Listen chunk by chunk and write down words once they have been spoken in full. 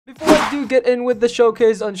do get in with the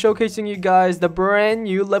showcase on showcasing you guys the brand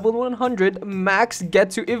new level 100 max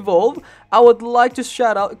Getu evolve, I would like to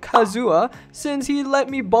shout out Kazuha since he let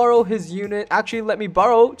me borrow his unit, actually let me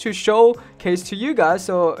borrow to showcase to you guys.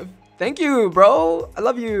 So thank you, bro. I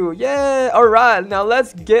love you. Yeah. All right. Now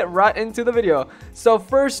let's get right into the video. So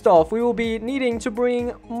first off, we will be needing to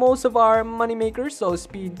bring most of our money makers. So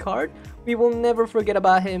speed card. We will never forget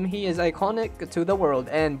about him. He is iconic to the world.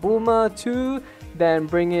 And Bulma too. Then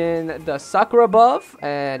bring in the Sakura buff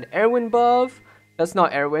and Erwin buff. That's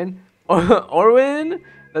not Erwin. Orwin.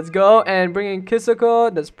 Let's go. And bring in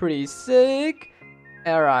Kisako. That's pretty sick.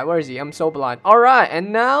 All right. Where is he? I'm so blind. All right.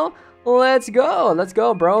 And now let's go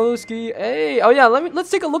broski. Hey, oh yeah, let's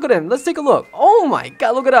take a look at him. Let's take a look. Oh my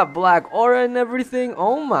god, look at that black aura and everything.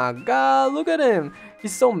 Oh my god, look at him.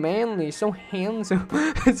 He's so manly, so handsome.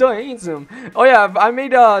 So handsome. Oh yeah, I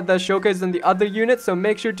made the showcase on the other units, so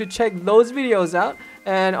make sure to check those videos out.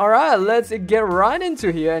 And all right, let's get right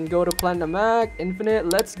into here and go to Platinum Mac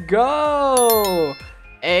Infinite. Let's go.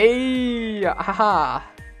 Hey, haha.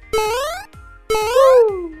 Woo.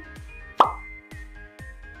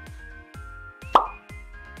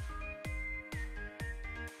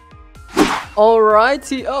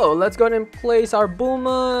 Alrighty, let's go ahead and place our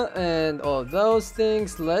Bulma and all those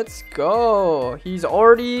things. Let's go. He's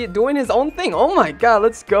already doing his own thing. Oh my god,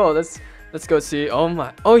 let's go. Let's go see.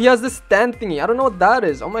 Oh, he has this stand thingy. I don't know what that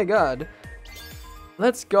is. Oh my god.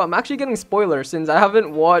 Let's go. I'm actually getting spoilers since I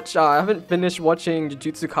haven't finished watching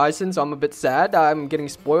Jujutsu Kaisen, so I'm a bit sad. I'm getting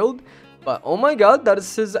spoiled. But oh my god, that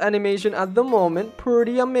is his animation at the moment.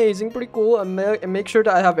 Pretty amazing, pretty cool. And make sure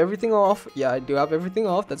that I have everything off. Yeah, I do have everything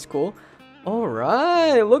off. That's cool. All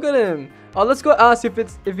right, look at him. Let's go ask if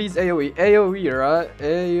he's AoE. AoE, right?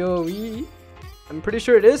 AoE. I'm pretty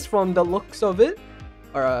sure it is from the looks of it.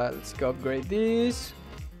 All right, let's go upgrade these.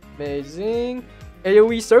 Amazing.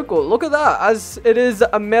 AoE circle. Look at that. As it is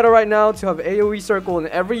a meta right now to have AoE circle in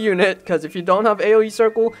every unit. Because if you don't have AoE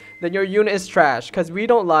circle, then your unit is trash. Because we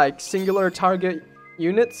don't like singular target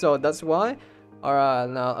units, so that's why. All right,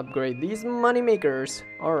 now upgrade these money makers.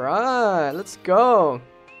 All right, let's go.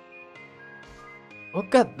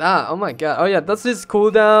 Look at that. Oh my god. Oh yeah, that's his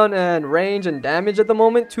cooldown and range and damage at the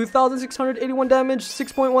moment. 2,681 damage,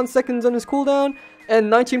 6.1 seconds on his cooldown, and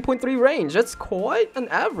 19.3 range. That's quite an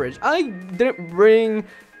average. I didn't bring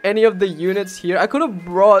any of the units here. I could have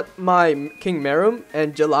brought my King MERUEM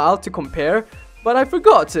and JELLAL to compare, but I've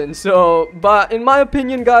forgotten. But in my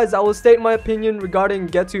opinion, guys, I will state my opinion regarding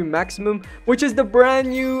Getu Maximum, which is the brand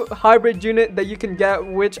new hybrid unit that you can get,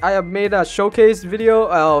 which I have made a showcase video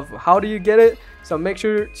of how do you get it. So make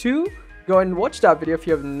sure to go and watch that video if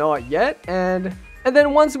you have not yet. And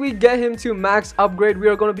then once we get him to max upgrade, we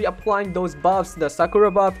are going to be applying those buffs, the Sakura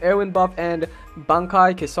buff, Erwin buff, and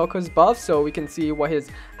Bankai Kisoka's buff, so we can see what his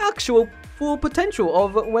actual full potential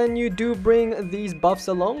of when you do bring these buffs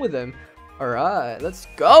along with him. Alright, let's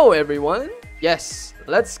go everyone. Yes,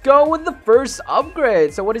 let's go with the first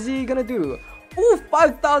upgrade. So what is he gonna do? Ooh,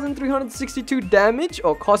 5,362 damage.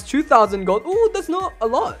 Oh, cost 2,000 gold. Ooh, that's not a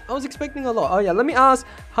lot. I was expecting a lot. Oh yeah, let me ask,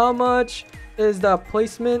 how much is the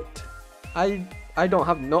placement? I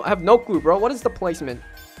have no clue, bro. What is the placement?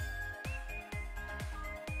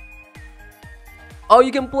 Oh,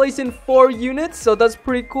 you can place in 4 units, so that's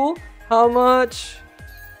pretty cool. How much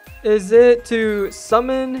is it to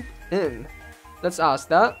summon him? Let's ask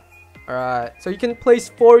that. Alright, so you can place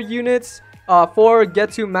 4 units for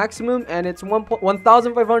Getu Maximum, and it's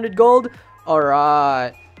 1,500 gold.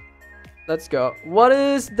 Alright, let's go. What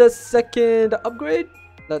is the second upgrade?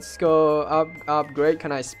 Let's go upgrade.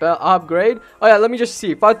 Can I spell upgrade? Oh yeah, let me just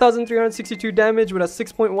see. 5,362 damage with a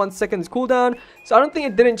 6.1 seconds cooldown. So I don't think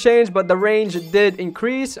it didn't change, but the range did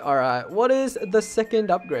increase. Alright, what is the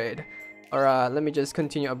second upgrade? Alright, let me just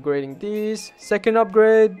continue upgrading these. Second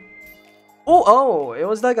upgrade. Oh, it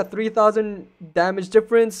was like a 3,000 damage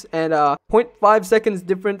difference and 0.5 seconds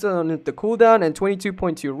difference on the cooldown and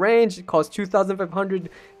 22.2 range. It cost 2,500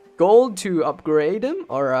 gold to upgrade him.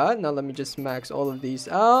 Alright, now let me just max all of these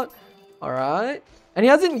out. Alright, and he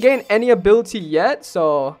hasn't gained any ability yet,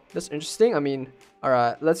 so that's interesting. I mean,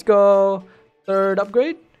 alright, let's go third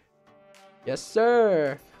upgrade. Yes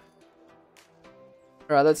sir.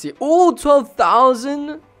 Alright, let's see. Oh,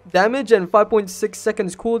 12,000 damage and 5.6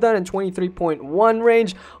 seconds cooldown and 23.1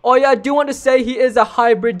 range. Oh yeah, I do want to say he is a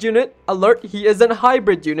hybrid unit. Alert, he is a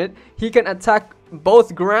hybrid unit. He can attack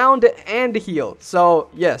both ground and heal. So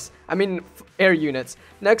yes, I mean air units.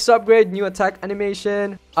 Next upgrade, new attack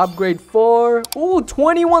animation. Upgrade 4. Ooh,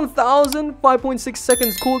 21,000, 5.6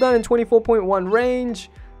 seconds cooldown and 24.1 range.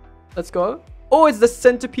 Let's go. Oh, it's the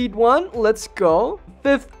centipede one. Let's go.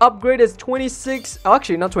 5th upgrade is 26. Oh,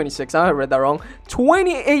 actually, not 26. I read that wrong.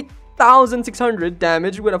 28,600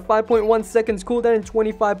 damage with a 5.1 seconds cooldown and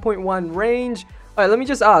 25.1 range. All right, let me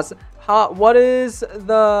just ask. What is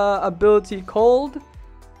the ability called?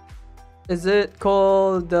 Is it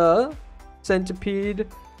called the centipede?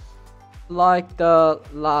 Like the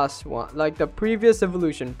last one, like the previous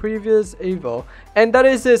evolution, previous evo, and that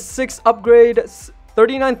is his 6th upgrade,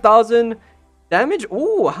 39,000 damage.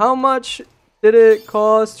 Ooh, how much did it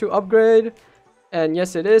cost to upgrade? And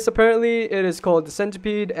yes, it is. Apparently, it is called the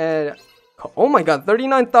centipede, and oh my god,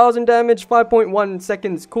 39,000 damage, 5.1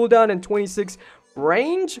 seconds cooldown, and 26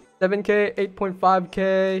 range. 7k,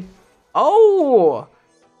 8.5k. Oh,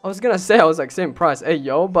 I was gonna say, I was like, same price. Hey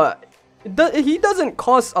yo, but he doesn't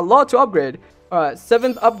cost a lot to upgrade. All right,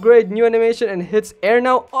 7th upgrade, new animation, and hits air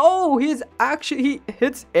now. Oh, he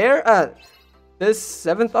hits air at this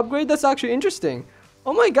 7th upgrade. That's actually interesting.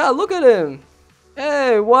 Oh my god, look at him.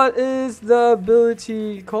 Hey, what is the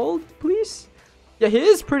ability called, please? Yeah, he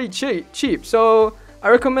is pretty cheap, so I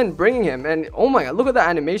recommend bringing him. And oh my god, look at that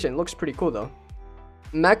animation. It looks pretty cool though.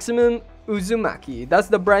 Maximum Uzumaki, that's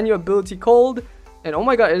the brand new ability called. And oh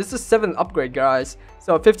my god, it is the 7th upgrade, guys.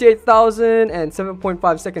 So 58,000 and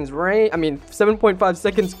 7.5 seconds range. I mean, 7.5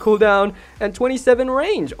 seconds cooldown and 27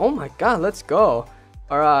 range. Oh my god, let's go.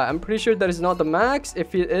 All right, I'm pretty sure that is not the max.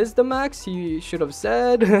 If it is the max, he should have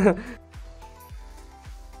said.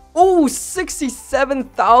 Oh,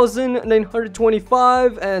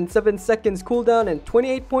 67,925 and 7 seconds cooldown and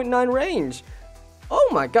 28.9 range. Oh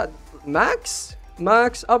my god, max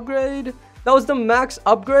upgrade. That was the max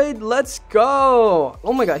upgrade. Let's go.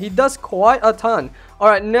 Oh my god, he does quite a ton. All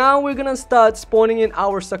right, now we're gonna start spawning in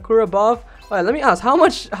our Sakura buff. All right, let me ask, how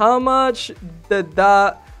much did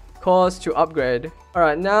that cost to upgrade? All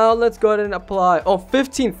right, now let's go ahead and apply. Oh,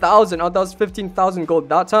 15,000. Oh, that was 15,000 gold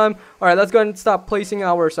that time. All right, let's go ahead and start placing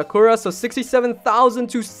our Sakura. So 67,000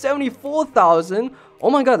 to 74,000. Oh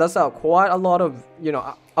my god, that's quite a lot of, you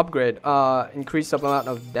know, upgrade, increased amount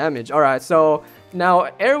of damage. All right, so now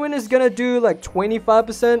Erwin is gonna do like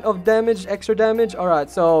 25% of damage, extra damage. All right,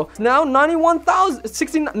 so now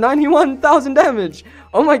 91,000 damage.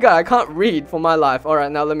 Oh my god, I can't read for my life. All right,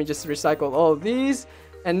 now let me just recycle all of these.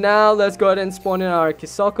 And now let's go ahead and spawn in our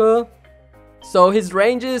Kisaka. So his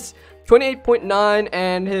range is 28.9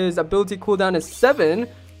 and his ability cooldown is 7.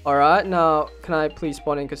 All right, now can I please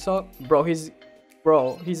spawn in Kisaka? Bro, he's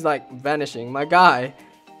like vanishing. My guy.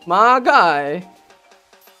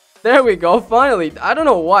 There we go, finally. I don't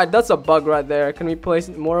know why, that's a bug right there. Can we place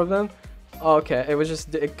more of them? Okay, it was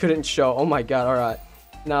just, it couldn't show. Oh my god. All right,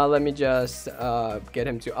 now let me just get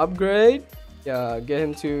him to upgrade. Yeah, get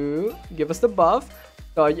him to give us the buff.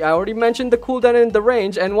 So I already mentioned the cooldown and the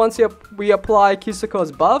range, and once we apply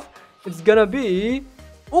Kisaka's buff, it's gonna be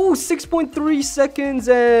 6.3 seconds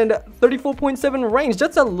and 34.7 range.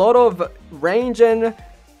 That's a lot of range and,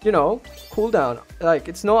 you know, cooldown. Like,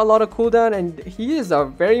 it's not a lot of cooldown, and he is a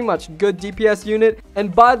very much good DPS unit.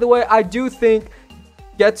 And by the way, I do think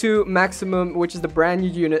Getu Maximum, which is the brand new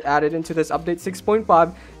unit added into this update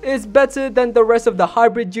 6.5, is better than the rest of the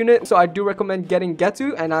hybrid unit. So I do recommend getting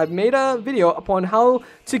Getu, and I've made a video upon how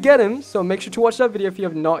to get him. So make sure to watch that video if you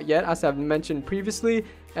have not yet, as I've mentioned previously.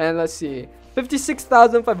 And let's see,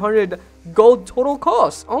 56,500 gold total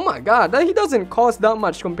cost. Oh my god, he doesn't cost that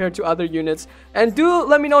much compared to other units. And do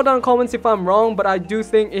let me know down in the comments if I'm wrong, but I do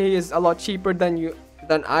think he is a lot cheaper than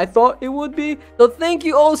I thought it would be. So thank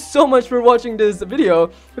you all so much for watching this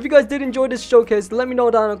video. If you guys did enjoy this showcase, let me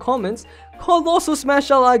know down in the comments. Also smash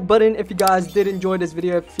that like button if you guys did enjoy this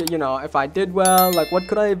video. If you know, if I did well, like what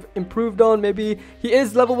could I have improved on? Maybe he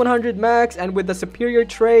is level 100 max and with the superior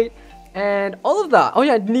trait and all of that. Oh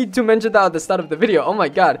yeah, I need to mention that at the start of the video. Oh my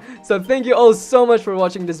god. So thank you all so much for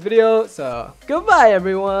watching this video. So goodbye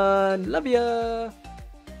everyone, love ya.